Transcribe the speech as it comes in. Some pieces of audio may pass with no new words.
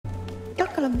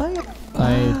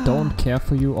I don't care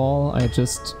for you all, I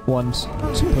just want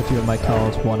to put you in my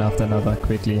cult one after another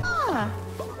quickly.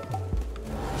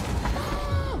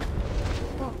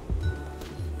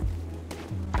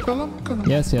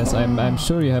 Yes, yes, I'm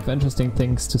sure you have interesting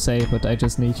things to say, but I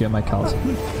just need you in my cult.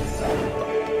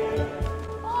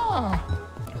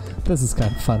 This is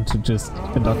kind of fun to just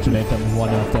indoctrinate them one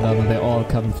after another. They all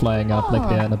come flying up like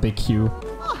they're in a big queue.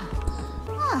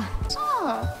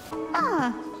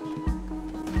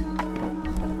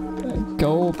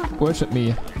 Go worship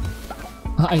me.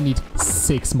 I need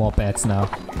 6 more beds now.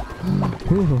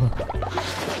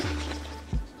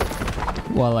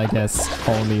 Well, I guess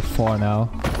only 4 now.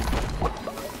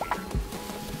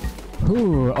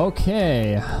 Ooh,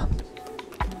 okay.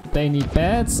 They need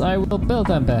beds, I will build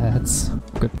them beds.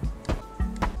 Good.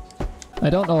 I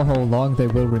don't know how long they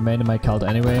will remain in my cult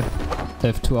anyway,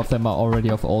 if 2 of them are already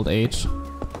of old age.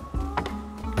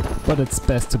 But it's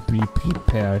best to be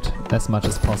prepared as much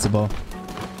as possible.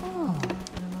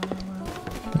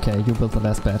 Okay, you build the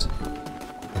last bed.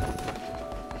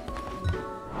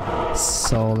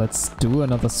 So let's do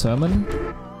another sermon.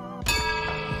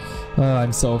 Oh,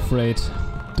 I'm so afraid.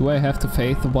 Do I have to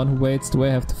face the one who waits? Do I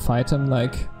have to fight him?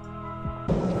 Like,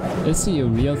 is he a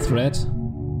real threat?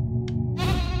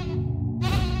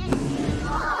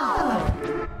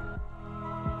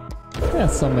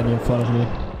 There's so many in front of me.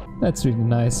 That's really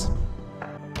nice.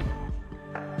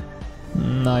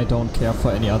 I don't care for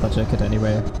any other jacket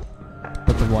anyway,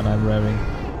 but the one I'm wearing.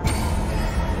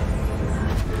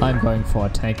 I'm going for a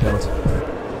tank build.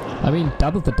 I mean,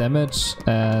 double the damage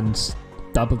and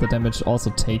double the damage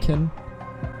also taken.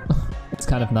 It's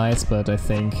kind of nice, but I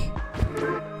think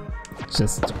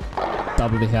just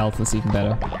double the health is even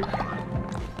better.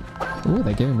 Ooh,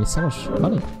 they're giving me so much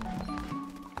money.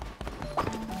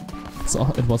 So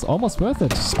it was almost worth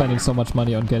it spending so much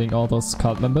money on getting all those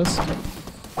cult members.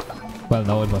 Well,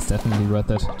 no, it was definitely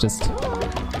worth it. Just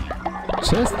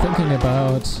thinking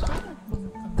about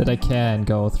that I can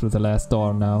go through the last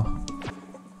door now.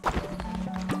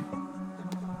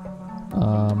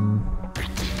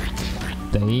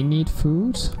 They need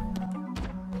food.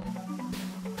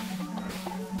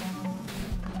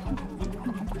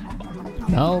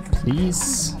 Now,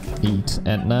 please eat.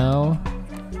 And now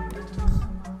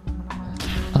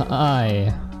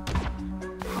I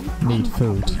need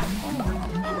food.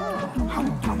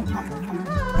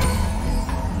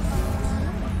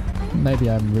 Maybe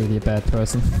I'm really a bad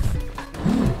person.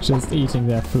 Just eating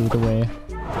their food away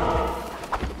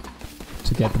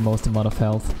to get the most amount of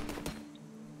health.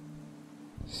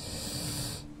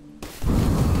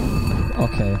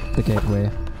 Okay, the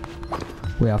gateway.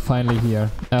 We are finally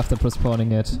here after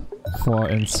postponing it for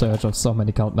in search of so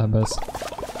many cult members.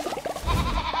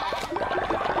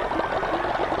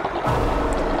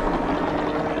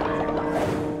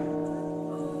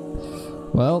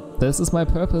 Well, this is my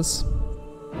purpose.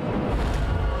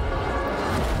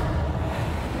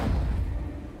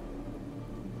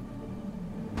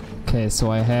 Okay,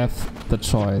 so I have the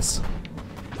choice.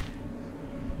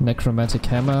 Necromantic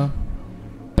hammer,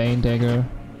 Bane dagger,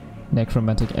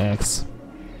 necromantic axe.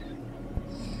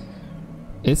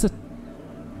 Is it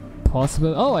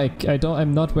possible? Oh,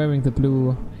 I'm not wearing the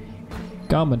blue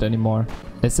garment anymore.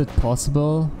 Is it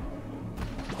possible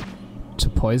to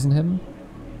poison him?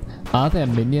 Are there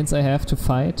minions I have to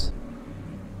fight?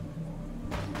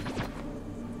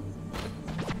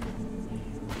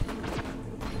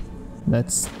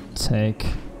 Let's take...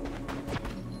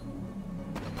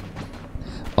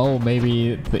 Oh,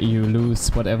 maybe you lose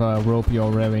whatever rope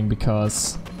you're wearing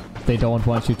because they don't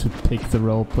want you to pick the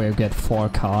rope where you get 4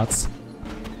 cards.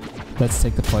 Let's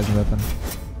take the poison weapon.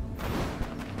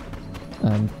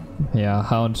 And yeah,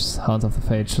 Hounds of the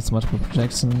Fate shoots multiple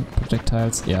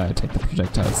projectiles. Yeah, I take the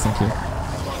projectiles, thank you.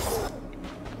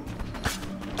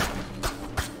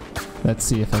 Let's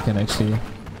see if I can actually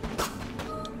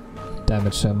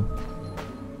damage him.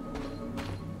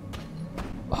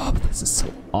 Oh, but this is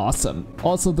so awesome.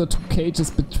 Also the 2 cages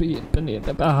beneath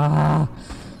them. Ah!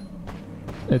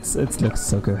 It looks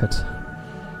so good.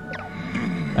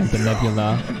 And the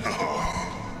nebula.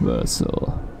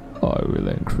 Vessel, I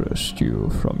relinquished you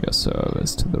from your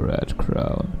service to the Red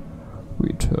Crown.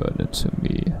 Return it to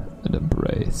me and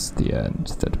embrace the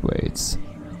end that waits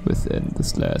within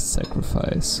this last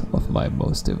sacrifice of my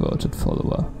most devoted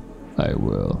follower. I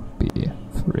will be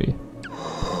free.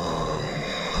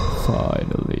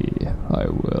 Finally, I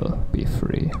will be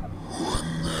free.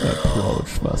 Approach,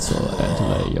 Vessel, and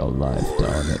lay your life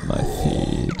down at my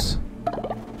feet.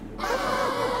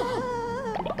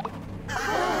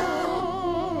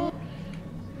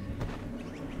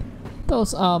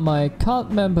 Those are my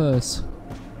cult members.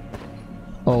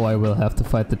 Oh, I will have to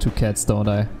fight the 2 cats, don't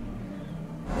I?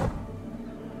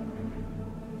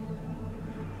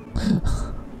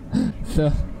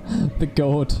 The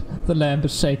goat, the lamb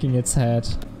is shaking its head.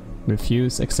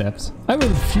 Refuse, accept. I will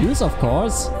refuse, of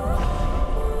course.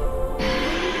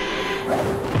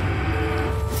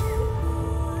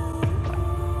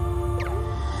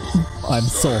 I'm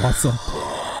so awesome.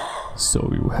 So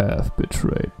you have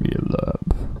betrayed me,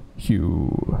 lamb.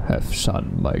 You have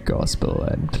shunned my gospel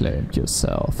and claimed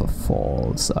yourself a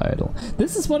false idol.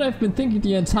 This is what I've been thinking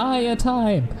the entire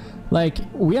time. Like,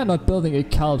 we are not building a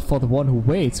cult for the one who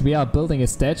waits. We are building a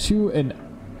statue in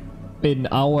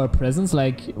our presence.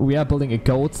 Like, we are building a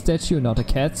goat statue, not a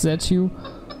cat statue.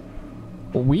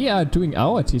 We are doing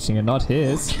our teaching and not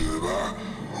his.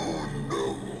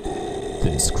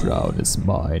 This crown is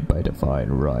mine by divine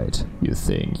right. You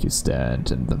think you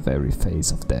stand in the very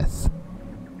face of death.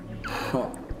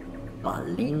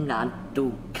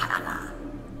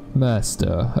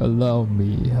 Master, allow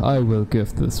me. I will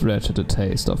give this wretched a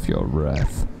taste of your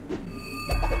wrath.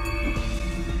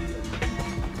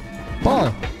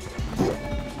 Ball!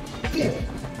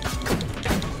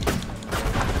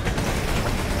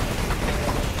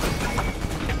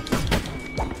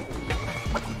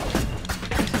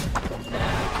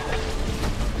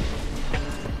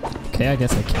 Okay, I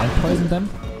guess I can't poison them.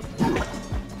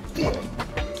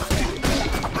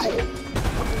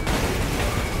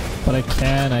 But I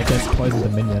can, I guess, poison the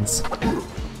minions.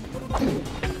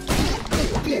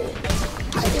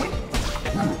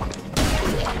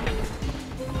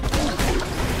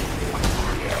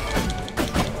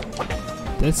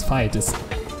 This fight is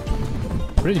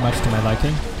pretty much to my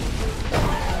liking.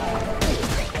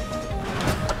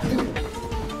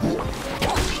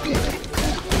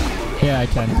 Yeah, I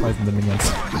can poison the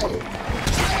minions.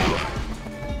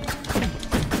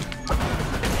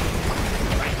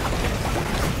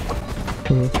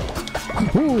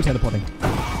 Ooh, teleporting.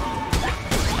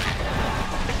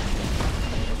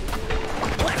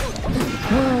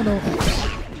 Oh no.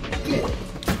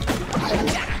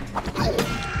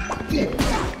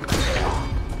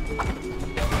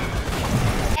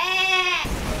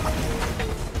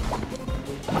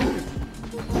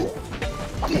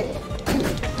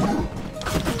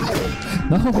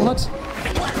 No, what?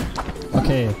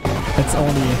 Okay, it's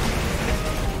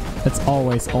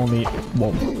always only,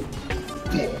 whoa.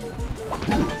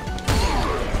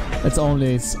 It's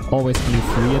always only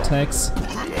 3 attacks.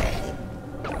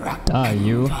 Die,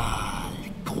 you.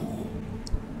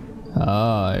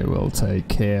 I will take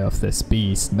care of this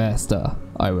beast, master.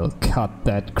 I will cut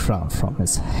that crown from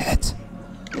his head.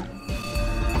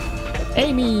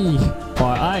 Amy! Or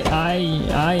I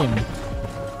am.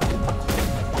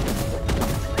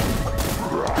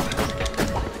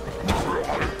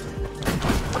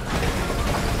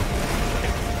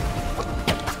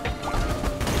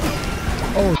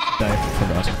 Oh, I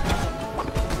forgot.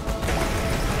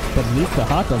 But at least the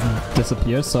heart doesn't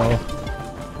disappear, so...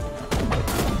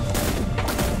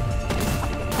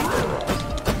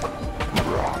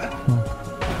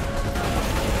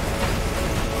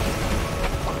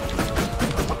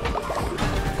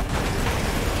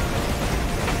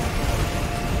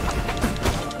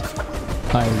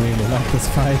 I really like this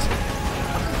fight.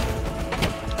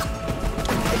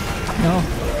 No.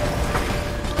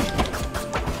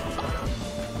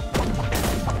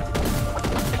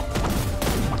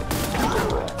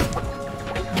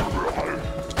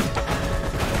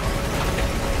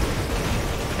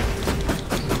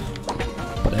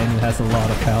 Has a lot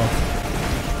of health.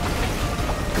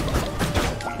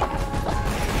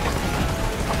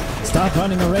 Stop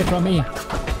running away from me!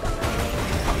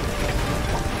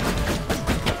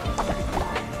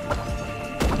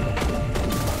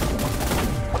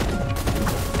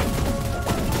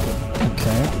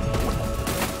 Okay.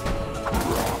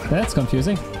 That's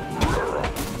confusing.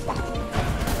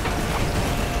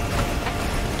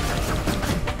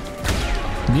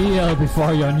 Kneel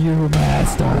before your new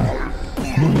master!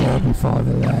 Kneel before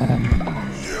the lamb.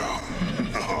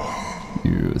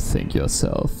 You think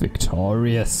yourself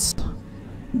victorious.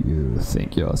 You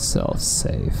think yourself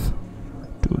safe.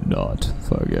 Do not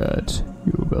forget,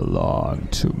 you belong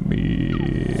to me.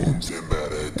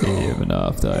 Even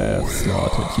after I have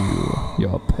slaughtered you,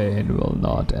 your pain will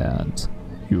not end.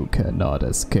 You cannot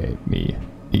escape me,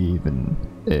 even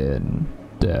in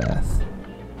death.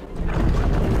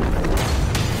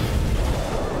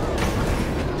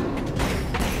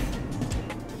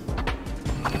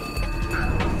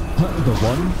 The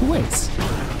one who waits.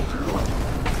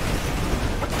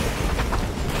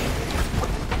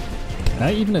 Can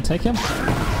I even attack him?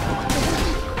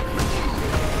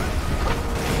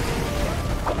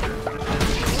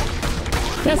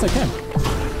 Yes, I can.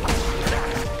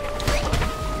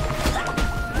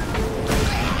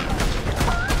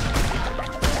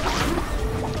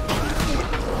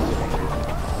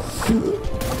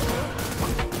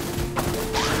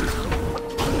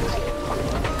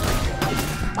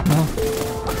 No.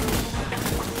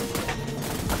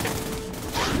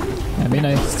 I mean,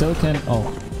 I still can.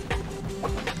 Oh.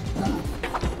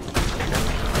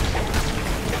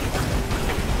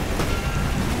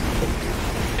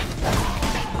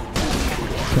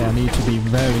 Okay, I need to be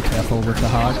very careful with the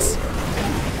hearts.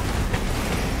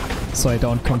 So I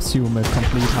don't consume a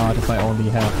complete heart if I only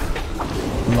have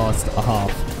lost a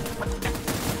half.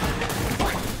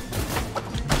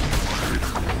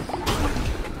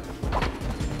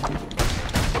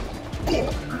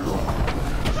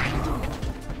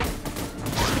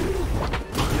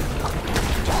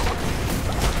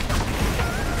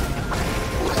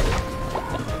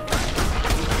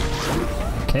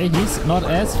 Okay, he's not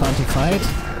as fun to fight,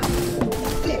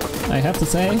 I have to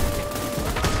say.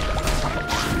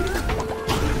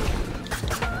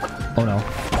 Oh no.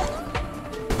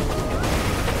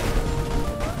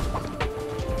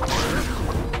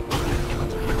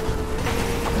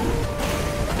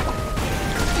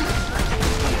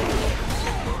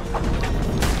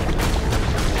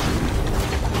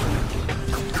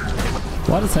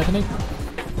 What is happening?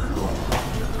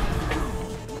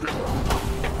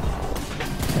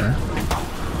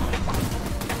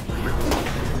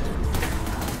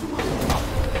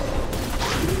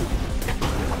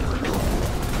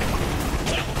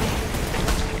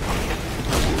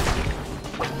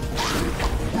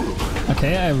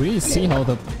 Okay, I really see how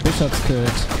the bishops could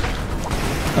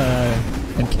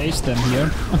encase them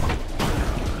here.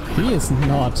 He is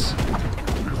not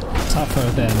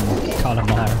tougher than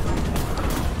Calamar.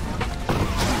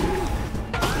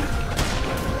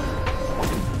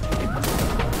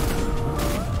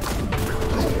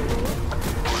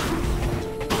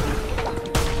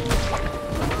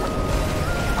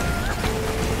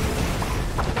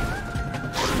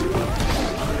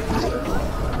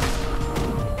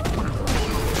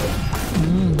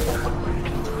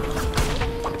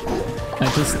 I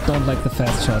just don't like the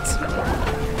fast shots.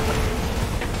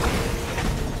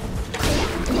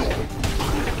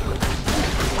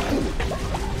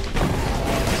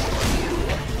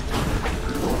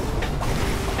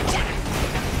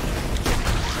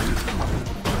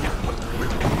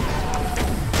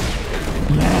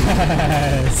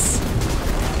 Yes!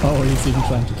 Oh, he's even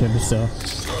trying to kill me still.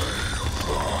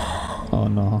 Oh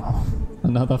no.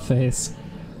 Another face.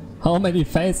 How many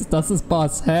faces does this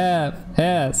boss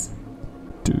has?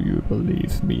 Do you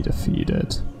believe me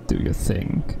defeated? Do you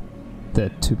think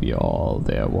that to be all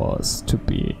there was to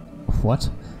be... What?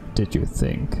 Did you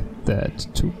think that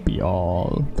to be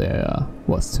all there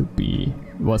was to be...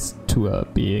 was to a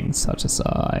being such as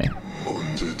I?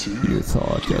 You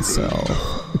thought yourself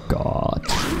a god.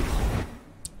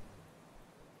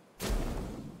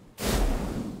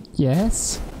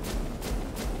 Yes?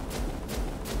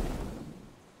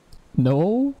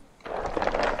 No?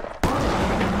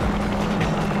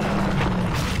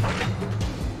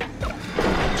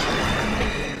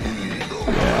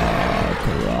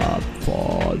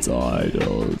 False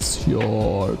idols,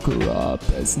 your corrupt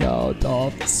is now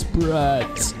doth spread.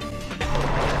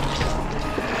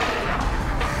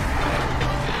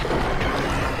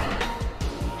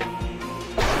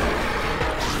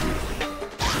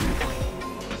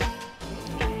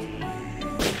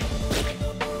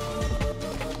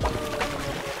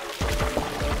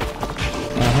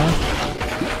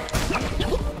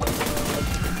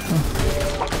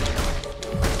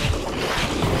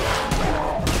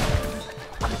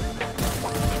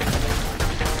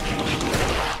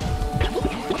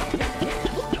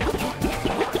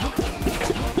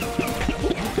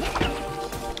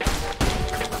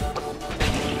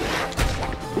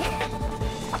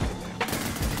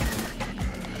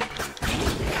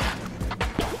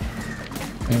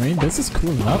 I mean, this is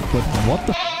cool enough, but what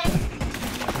the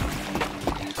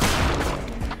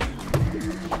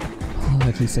oh,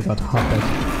 at least I got hot back.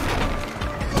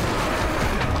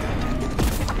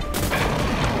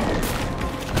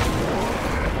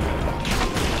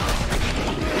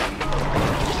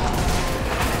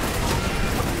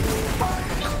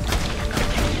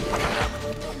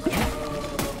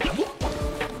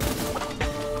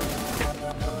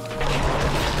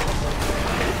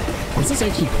 This is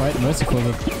actually quite merciful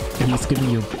that he's giving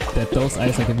you, that those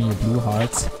eyes are giving you blue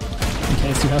hearts, in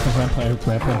case you have a vampire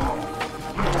weapon.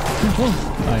 Oh,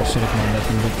 I should have known that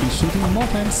you would be shooting more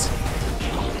times.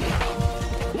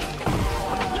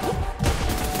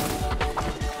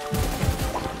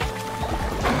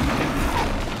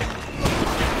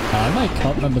 Are my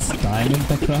cult members dying in the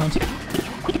background?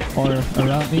 Or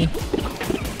around me?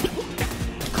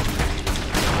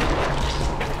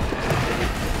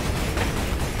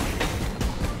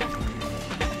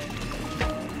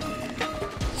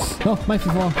 Oh, my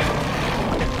f4.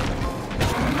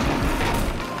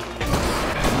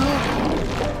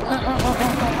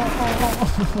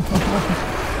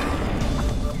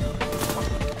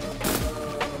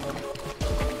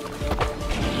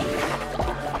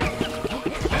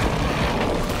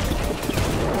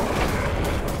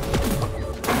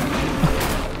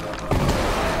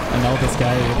 And now this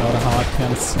guy without a heart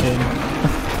comes in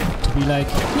to be like,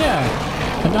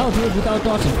 yeah, and now do it without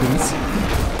dodging, please.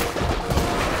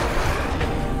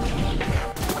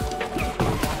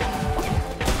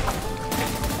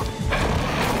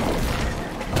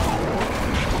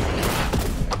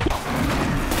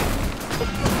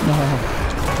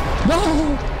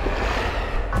 No!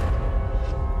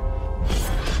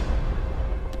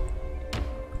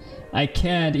 I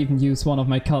can't even use one of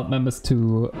my cult members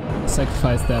to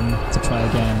sacrifice them to try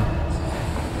again.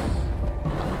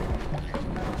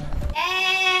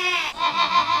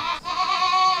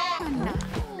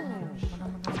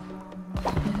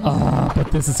 Ah,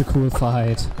 but this is a cool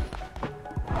fight.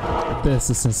 This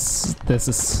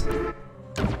is...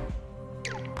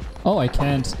 Oh, I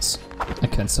can't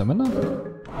summon her?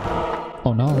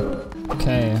 Oh no.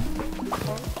 Okay.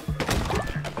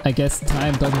 I guess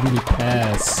time doesn't really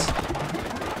pass.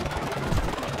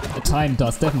 Time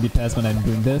does definitely pass when I'm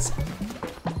doing this.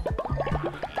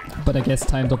 But I guess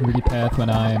time doesn't really pass when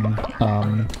I'm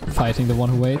fighting the one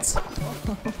who waits.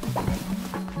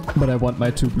 But I want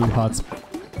my 2 blue hearts.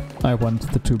 I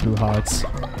want the 2 blue hearts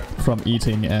from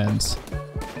eating and...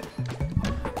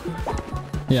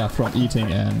 Yeah, from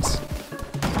eating and...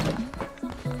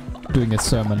 doing a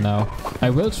sermon now. I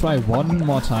will try one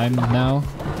more time now.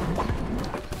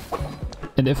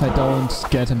 And if I don't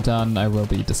get him done, I will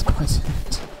be disappointed.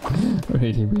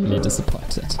 Really, really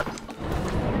disappointed.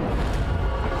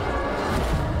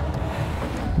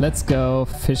 Let's go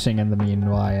fishing in the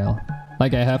meanwhile.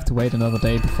 Like, I have to wait another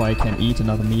day before I can eat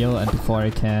another meal and before I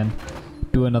can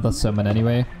do another sermon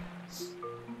anyway.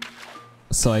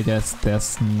 So I guess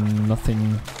there's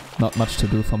not much to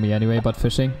do for me anyway but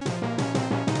fishing.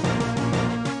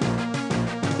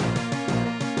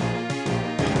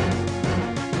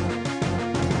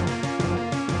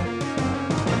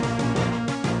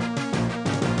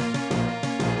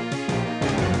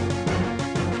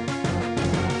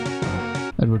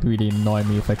 It would really annoy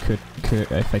me if I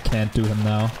can't do him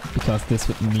now, because this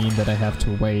would mean that I have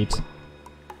to wait.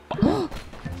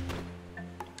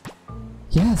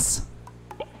 Yes!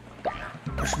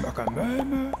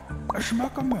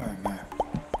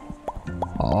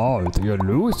 Oh, the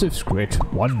elusive squid.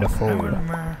 Wonderful.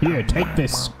 Here, take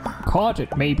this. Caught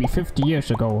it maybe 50 years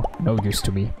ago. No use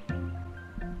to me.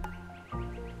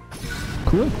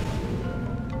 Cool.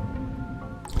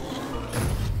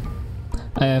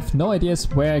 I have no ideas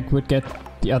where I would get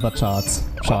the other charts.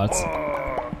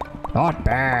 Not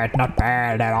bad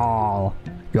at all.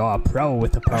 You're a pro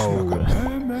with the pole.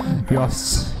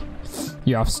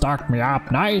 You have stocked me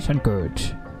up nice and good.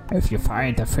 If you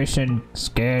find the fishing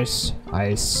scarce,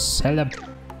 I sell them.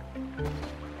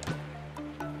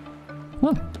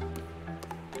 Huh.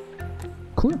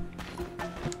 Cool.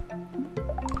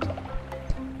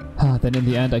 Then in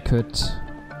the end I could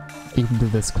even do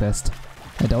this quest.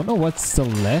 I don't know what's still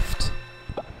left.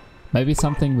 Maybe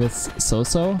something with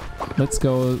Soso. Let's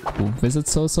go visit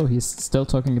Soso. He's still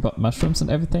talking about mushrooms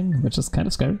and everything, which is kind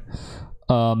of scary.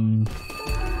 But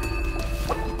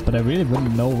I really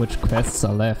wouldn't know which quests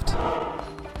are left.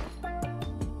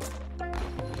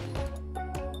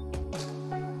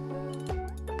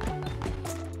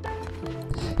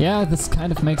 Yeah, this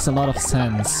kind of makes a lot of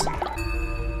sense.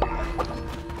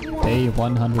 Day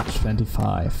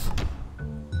 125.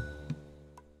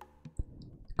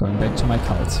 Going back to my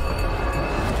cult.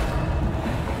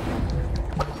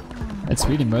 It's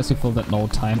really merciful that no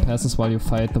time passes while you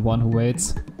fight the one who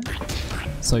waits.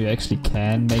 So you actually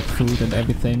can make food and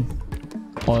everything.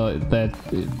 Or that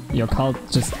your cult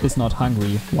just is not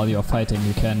hungry while you're fighting.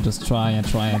 You can just try and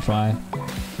try and try.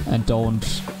 And don't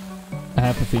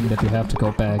have the feeling that you have to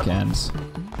go back and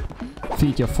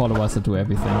feed your followers and do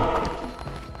everything.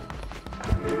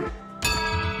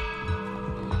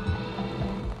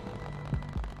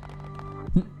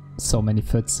 So many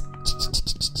foots.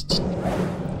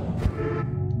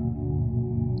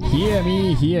 Hear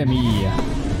me, hear me.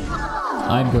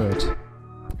 I'm good.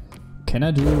 Can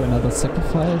I do another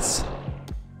sacrifice?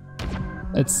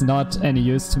 It's not any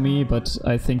use to me, but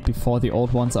I think before the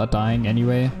old ones are dying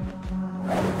anyway.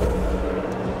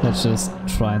 Let's just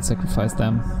try and sacrifice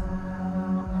them.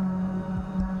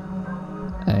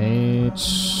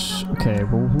 H. Okay,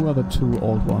 well, who are the two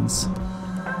old ones?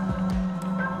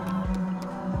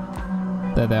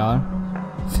 There they are.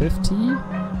 50.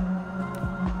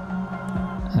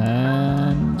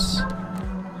 And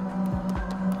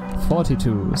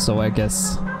 42. So I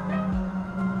guess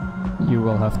you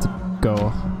will have to go.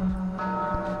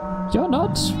 You're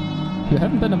not. You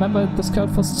haven't been a member of the scout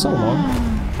for so long.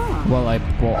 Well, I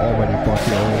already bought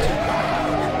you old.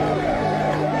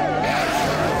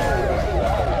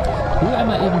 Who am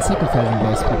I even sacrificing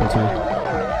those people to?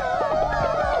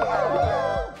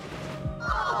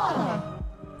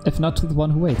 If not to the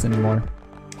one who waits anymore.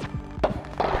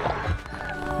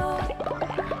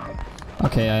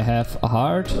 Okay, I have a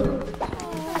heart.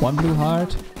 One blue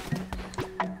heart.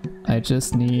 I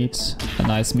just need a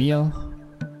nice meal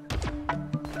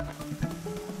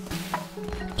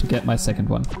to get my second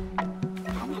one.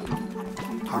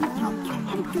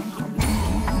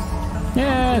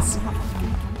 Yes!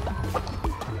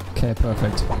 Okay,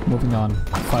 perfect. Moving on.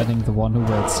 Fighting the one who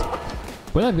waits.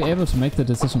 Will I be able to make the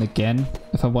decision again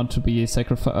if I want to be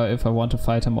if I want to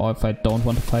fight him or if I don't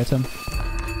want to fight him?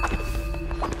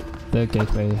 The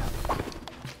gateway.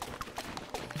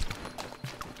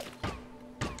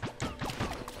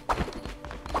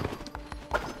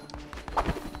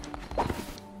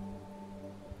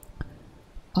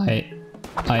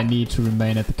 I need to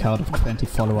remain at the count of 20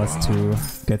 followers to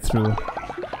get through.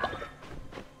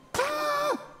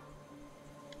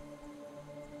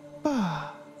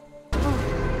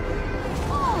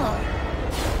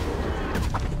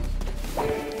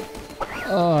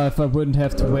 Oh, if I wouldn't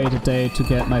have to wait a day to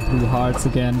get my blue hearts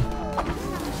again,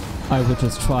 I would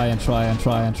just try and try and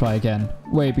try and try again.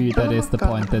 Maybe that is the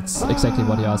point. That's exactly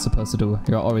what you are supposed to do.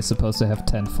 You're always supposed to have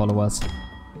 10 followers.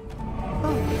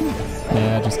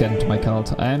 Yeah, just get into my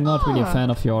cult. I'm not really a fan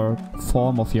of your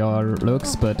form, of your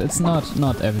looks, but it's not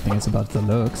everything is about the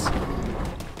looks.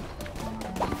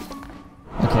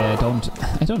 Okay, I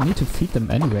don't need to feed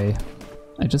them anyway.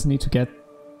 I just need to get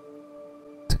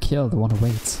to kill the one who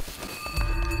waits.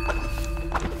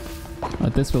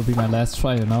 But this will be my last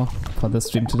try, you know, for this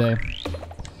stream today.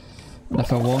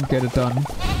 If I won't get it done,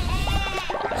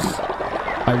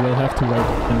 I will have to wait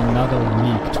another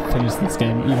week to finish this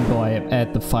game, even though I am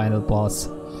at the final boss.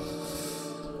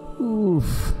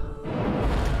 Oof.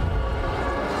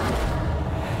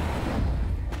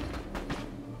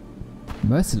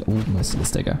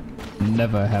 Merciless dagger.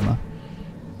 Never a hammer.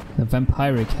 The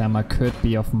vampiric hammer could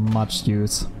be of much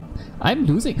use. I'm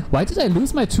losing. Why did I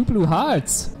lose my 2 blue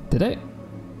hearts? Did I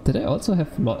also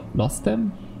have lost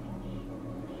them?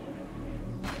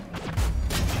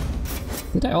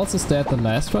 Did I also stay at the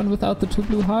last run without the 2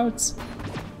 blue hearts?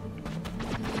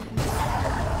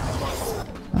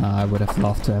 I would have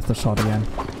loved to have the shot again.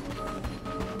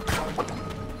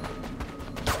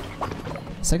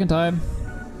 Second time.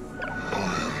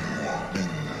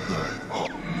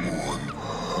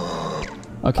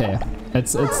 Okay,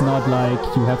 it's not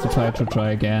like you have to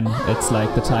try again. It's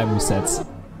like the time resets.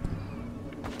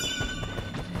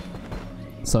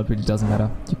 So it really doesn't matter.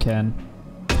 You can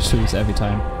choose every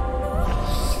time.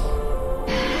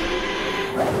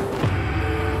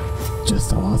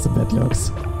 Just how awesome that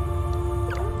looks.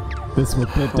 This would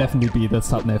definitely be the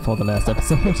thumbnail for the last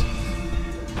episode.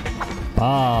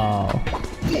 Wow.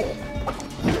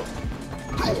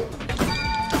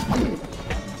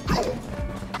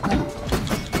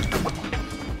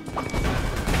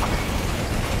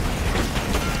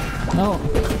 No.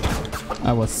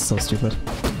 I was so stupid.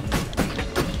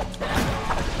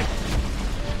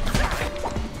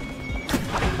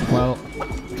 Well.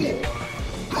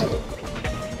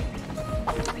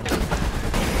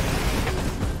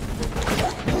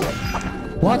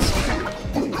 What?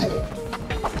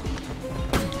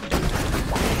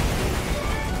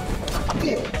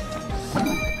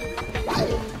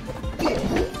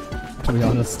 To be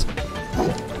honest,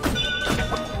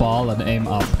 ball and aim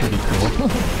up pretty cool.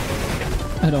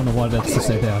 I don't know what else to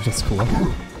say, they are just cool.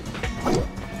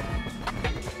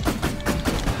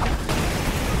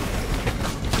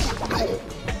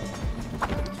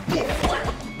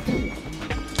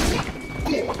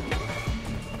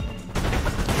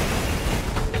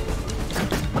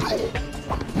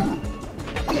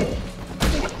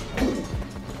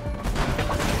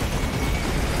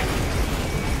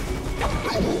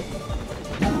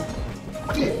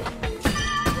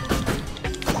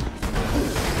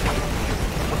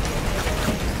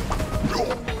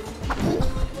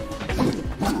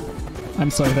 I'm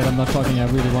sorry that I'm not talking, I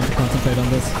really want to concentrate on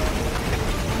this.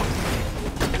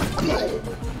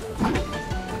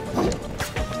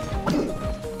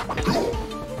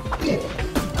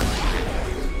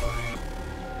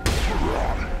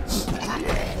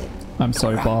 I'm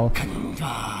sorry, Ball.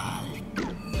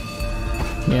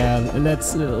 Yeah,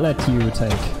 let you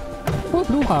take. Oh,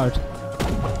 blue heart.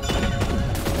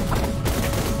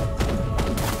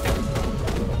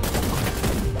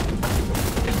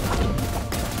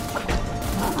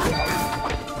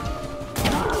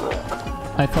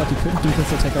 I thought you couldn't do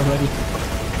this attack already.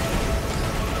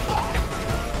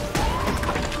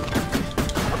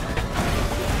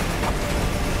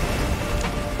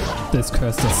 This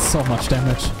curse does so much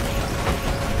damage.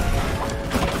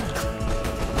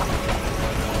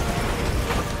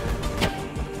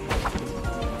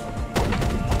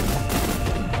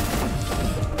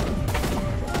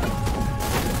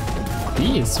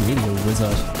 He is really a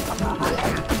wizard.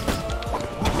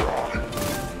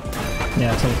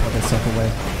 Yeah, teleport yourself away.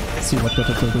 See what good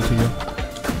it will do to you.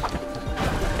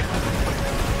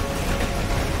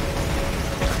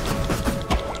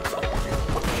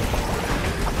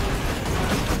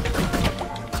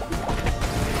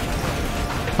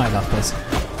 I love this.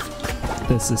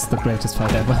 This is the greatest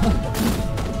fight ever.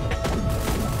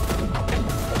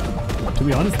 To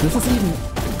be honest, this is even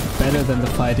better than the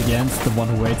fight against the one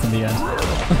who waits in the end.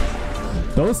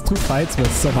 Those two fights were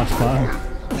so much fun.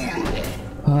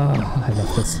 Oh, I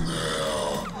love this.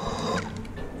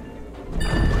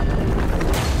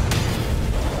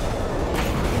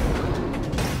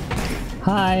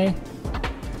 Hi!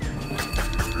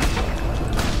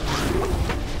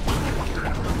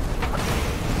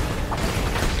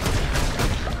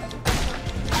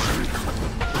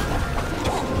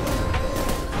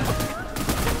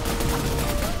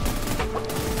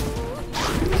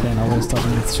 Okay, now we're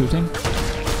starting with shooting.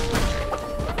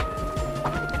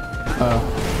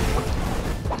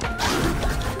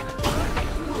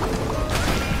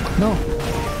 No!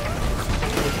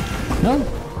 No!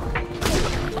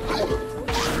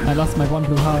 I lost my one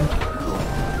blue heart.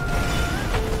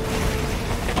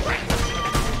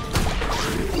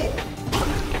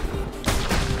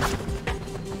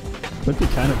 Would be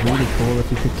kind of really cool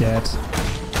if you could get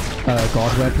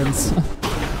god weapons to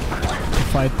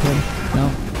fight Pim. No?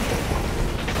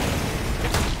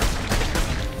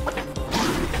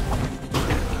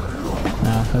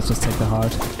 Nah, let's just take the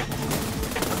heart.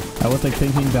 I was like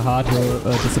thinking the heart will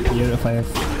disappear if I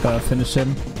finish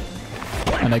him,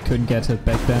 and I couldn't get it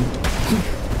back then.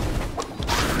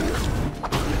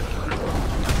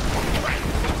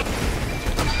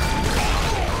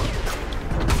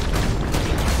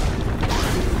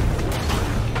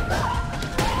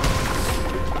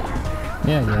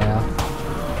 Yeah.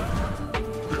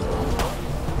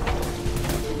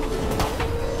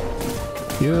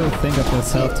 You think of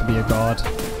yourself to be a god.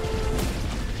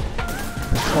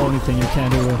 The only thing you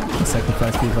can do is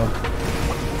sacrifice people.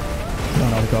 You're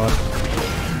not a god.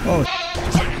 Oh.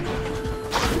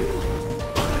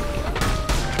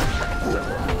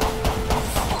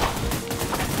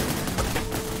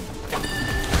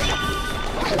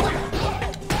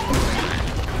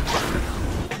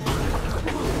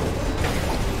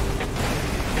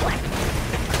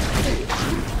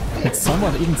 It's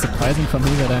somewhat even surprising for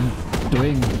me that I'm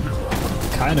doing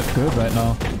kind of good right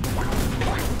now.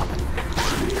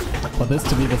 For this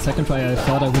to be the second try, I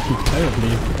thought I would do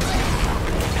terribly.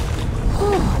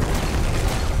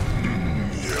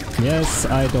 Yes,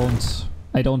 I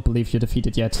don't believe you're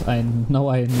defeated yet. I know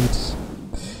I need...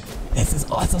 This is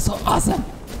also so awesome!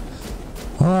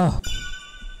 Oh.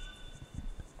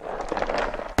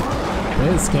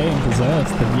 This game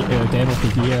deserves the Game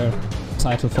of the Year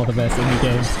title for the best indie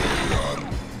game.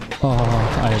 Oh,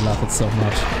 I love it so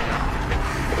much.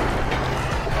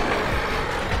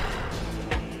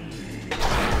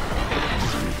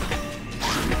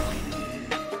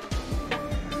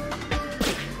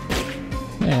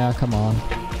 Yeah, come on.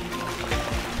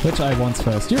 Which I wants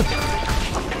first? You!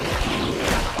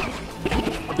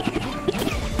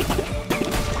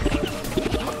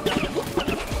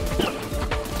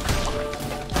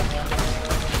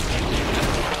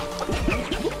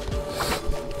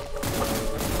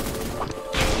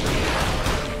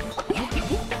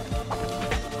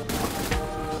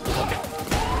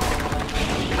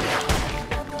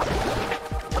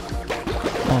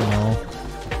 Oh no.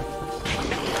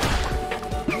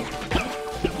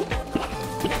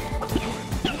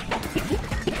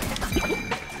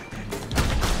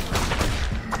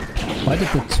 Why did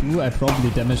the two I probably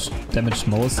damaged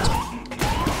most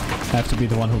have to be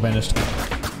the one who vanished?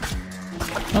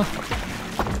 Oh.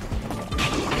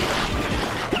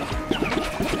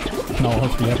 Now all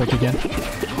three are back again.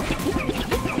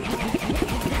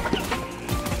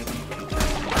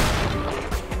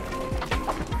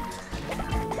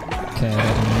 Okay,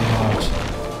 that didn't really much.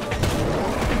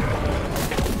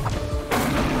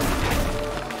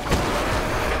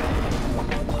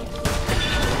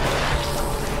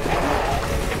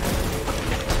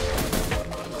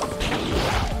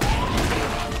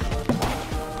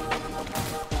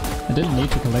 I didn't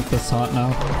need to collect this heart now.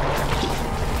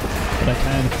 But I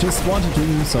kind of just wanted to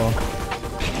do so.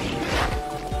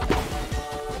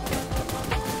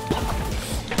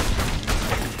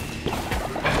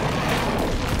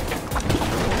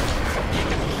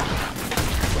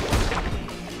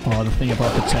 Oh, the thing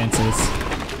about the chains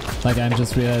is, like, I'm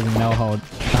just realizing now how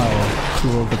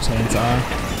cruel the chains are.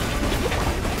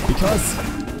 Because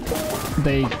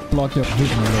they block your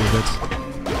vision a little bit.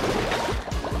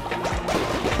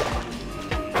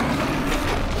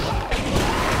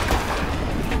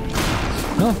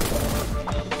 No!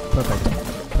 Perfect.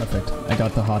 Perfect. I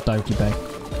got the heart directly back.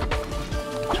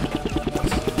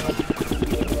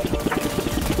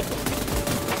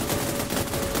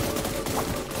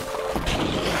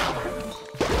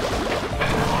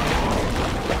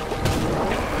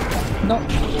 No.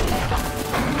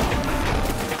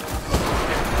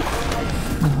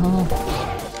 No.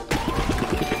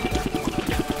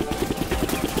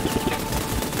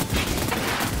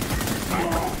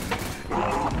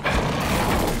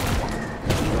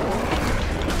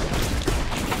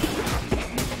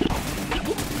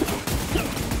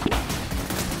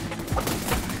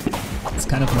 It's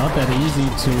kind of not that easy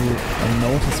to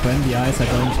notice when the eyes are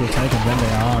going to attack and when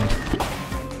they aren't.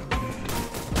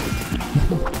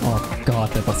 Oh god,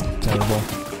 that was terrible.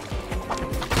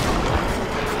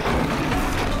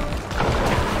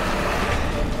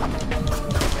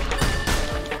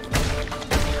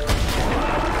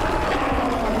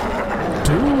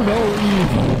 Do no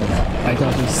evil. I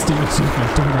got a Steam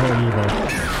achievement, do no evil.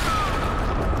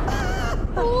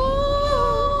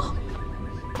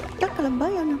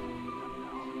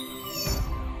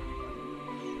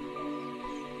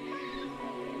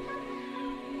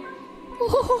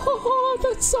 Oh,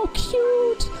 that's so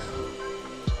cute!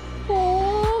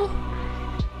 Oh,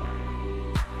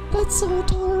 that's so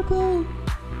adorable!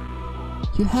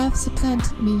 You have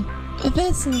supplanted me, a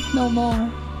vessel no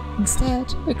more.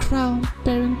 Instead, a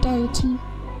crown-bearing deity.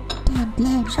 Damned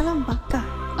lamb. Shalom, Baka.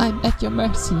 I'm at your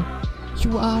mercy.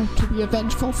 You are to be a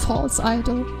vengeful false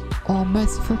idol, or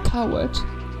merciful coward.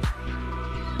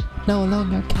 No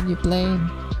longer can you blame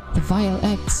the vile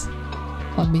acts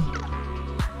on me.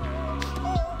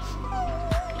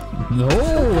 No,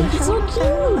 it's so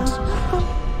cute!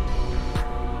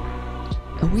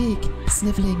 A weak,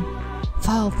 sniveling,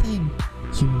 foul thing.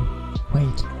 You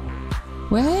wait.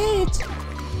 Wait!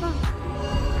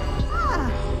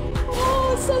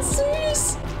 Oh, it's so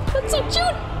sweet! That's so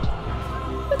cute!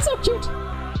 That's so cute!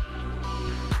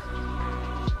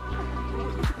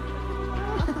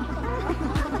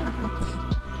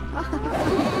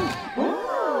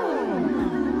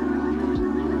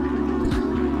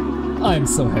 I'm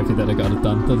so happy that I got it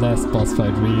done. The last boss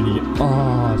fight really...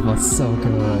 Oh, it was so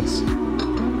good.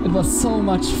 It was so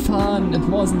much fun. It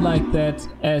wasn't like that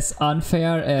as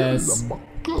unfair as...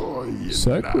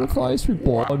 Sacrifice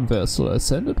reborn vessel,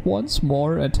 ascend it once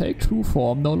more and take true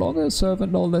form. No longer a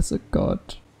servant, no less a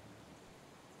god.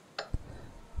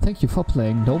 Thank you for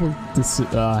playing. Noble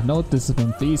note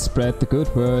discipline, please spread the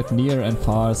good word near and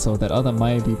far so that others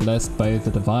might be blessed by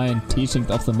the divine teachings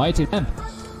of the mighty lamp.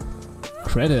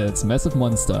 Credits, massive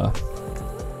monster.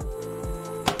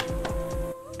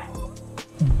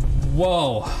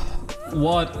 Whoa,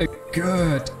 what a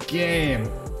good game.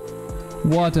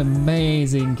 What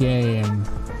amazing game.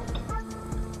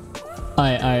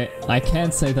 I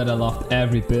can't say that I loved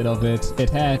every bit of it. It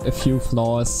had a few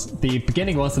flaws. The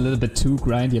beginning was a little bit too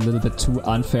grindy, a little bit too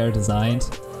unfair designed.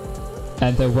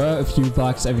 And there were a few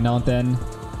bugs every now and then.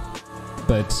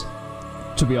 But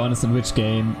to be honest, in which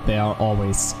game they are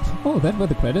always... Oh, that were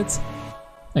the credits?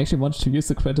 I actually wanted to use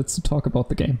the credits to talk about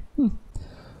the game.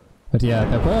 But yeah,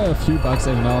 there were a few bugs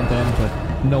every now and then, but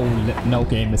no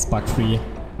game is bug free.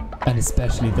 And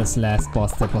especially this last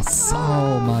boss, that was so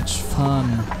much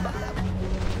fun.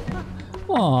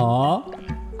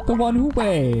 Aww, the one who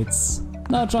waits.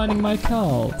 Now joining my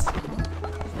cult.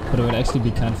 But I would actually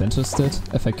be kind of interested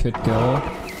if I could go.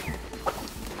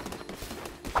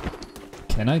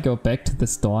 Can I go back to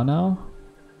this door now?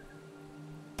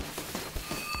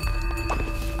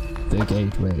 The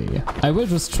gateway. I will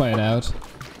just try it out.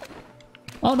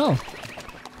 Oh no!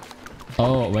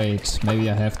 Oh wait, maybe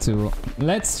I have to...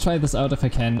 Let's try this out if I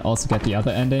can also get the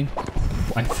other ending.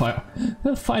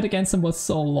 The fight against him was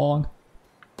so long.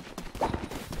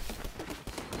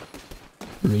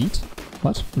 Read?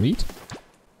 What? Read?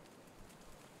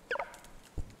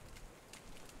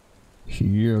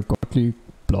 Here godly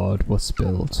blood was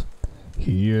spilled.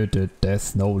 Here did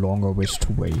death no longer wish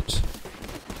to wait.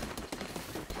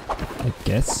 I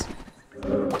guess.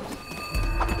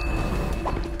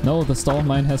 No, the stone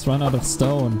mine has run out of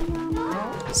stone.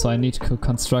 So I need to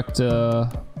construct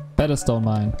a Better stone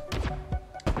mine.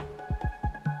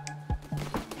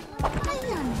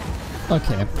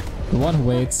 Okay, the one who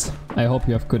waits. I hope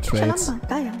you have good trades.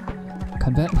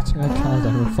 Convert me to a card,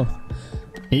 I will follow.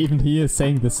 Even he is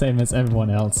saying the same as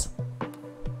everyone else.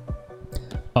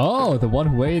 Oh, the one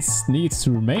who waits needs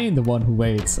to remain the one who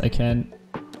waits. I can't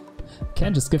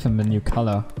just give him a new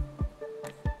color.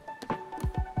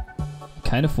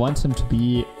 Kind of want him to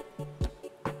be...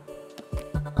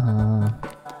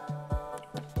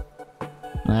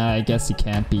 I guess he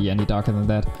can't be any darker than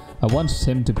that. I want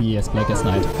him to be as black as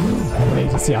night. Wait,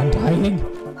 is he undying?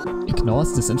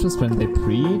 Ignores disinterest when they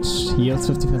preach. Heals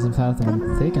 50% faster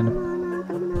than thick and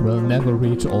will never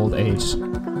reach old age.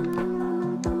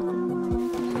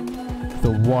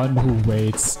 The one who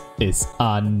waits is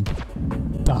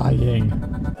undying.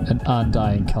 An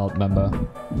undying cult member.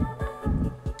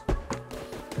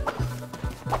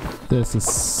 This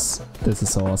is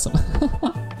so awesome.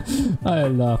 I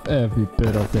love every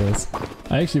bit of this.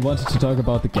 I actually wanted to talk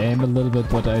about the game a little bit,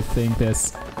 but I think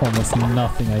there's almost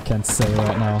nothing I can say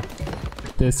right now.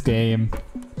 This game,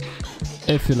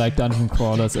 if you like dungeon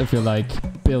crawlers, if you like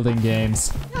building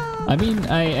games. I mean,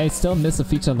 I still miss a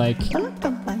feature like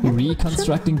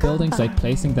reconstructing buildings, like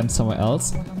placing them somewhere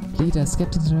else. Leader,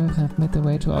 skeptics have made their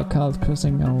way to our cult,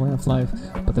 crossing our way of life,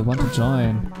 but they want to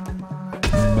join.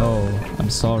 No,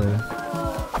 I'm sorry.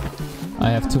 I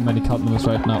have too many cult members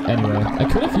right now. Anyway, I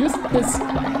could have used this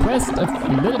quest a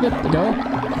little bit ago.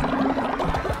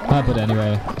 But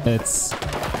anyway, it's...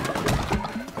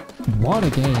 What a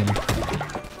game.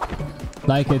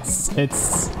 Like, it's...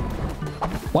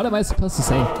 What am I supposed to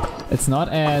say? It's not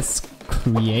as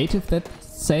creative, let's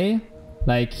say.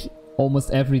 Like, almost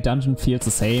every dungeon feels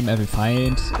the same, every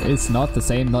fight is not the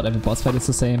same, not every boss fight is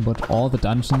the same, but all the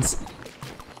dungeons...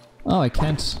 Oh, I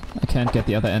can't get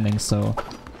the other ending, so...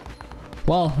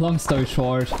 Well, long story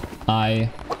short, I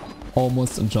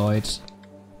almost enjoyed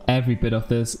every bit of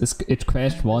this. It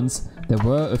crashed once. There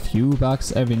were a few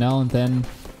bugs every now and then,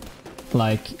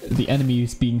 like the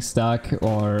enemies being stuck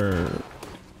or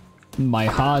my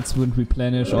hearts wouldn't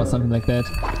replenish or something like that.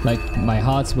 Like my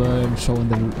hearts weren't shown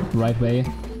the right way.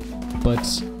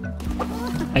 But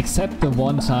except the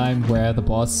one time where the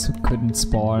boss couldn't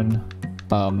spawn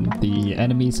the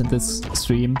enemies in this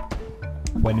stream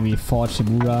when we fought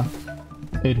Shimura.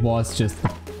 It was just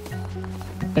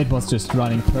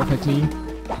running perfectly.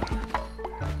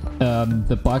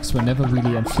 The bugs were never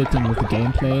really inflicting with the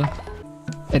gameplay.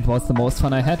 It was the most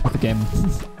fun I had with the game,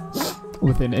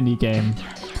 within any game,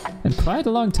 in quite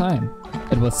a long time.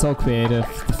 It was so creative,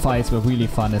 the fights were really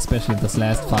fun, especially this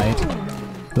last fight.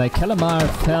 Like Calamar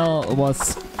Fell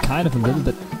was kind of a little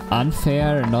bit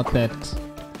unfair, not that...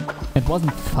 It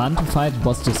wasn't fun to fight, it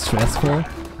was just stressful.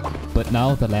 But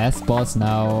now the last boss,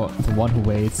 now the one who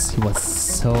waits, he was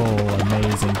so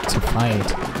amazing to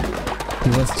fight. He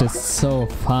was just so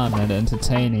fun and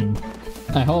entertaining.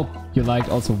 I hope you liked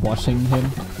also watching him,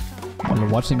 or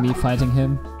watching me fighting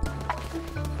him.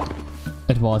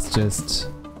 It was just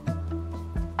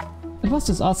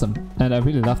awesome, and I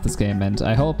really love this game, and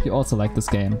I hope you also like this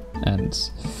game. And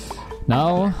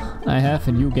now I have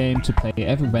a new game to play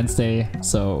every Wednesday,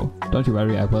 so don't you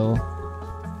worry, I will.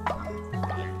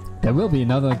 There will be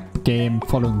another game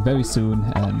following very soon,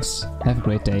 and have a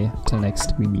great day. Till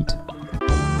next we meet.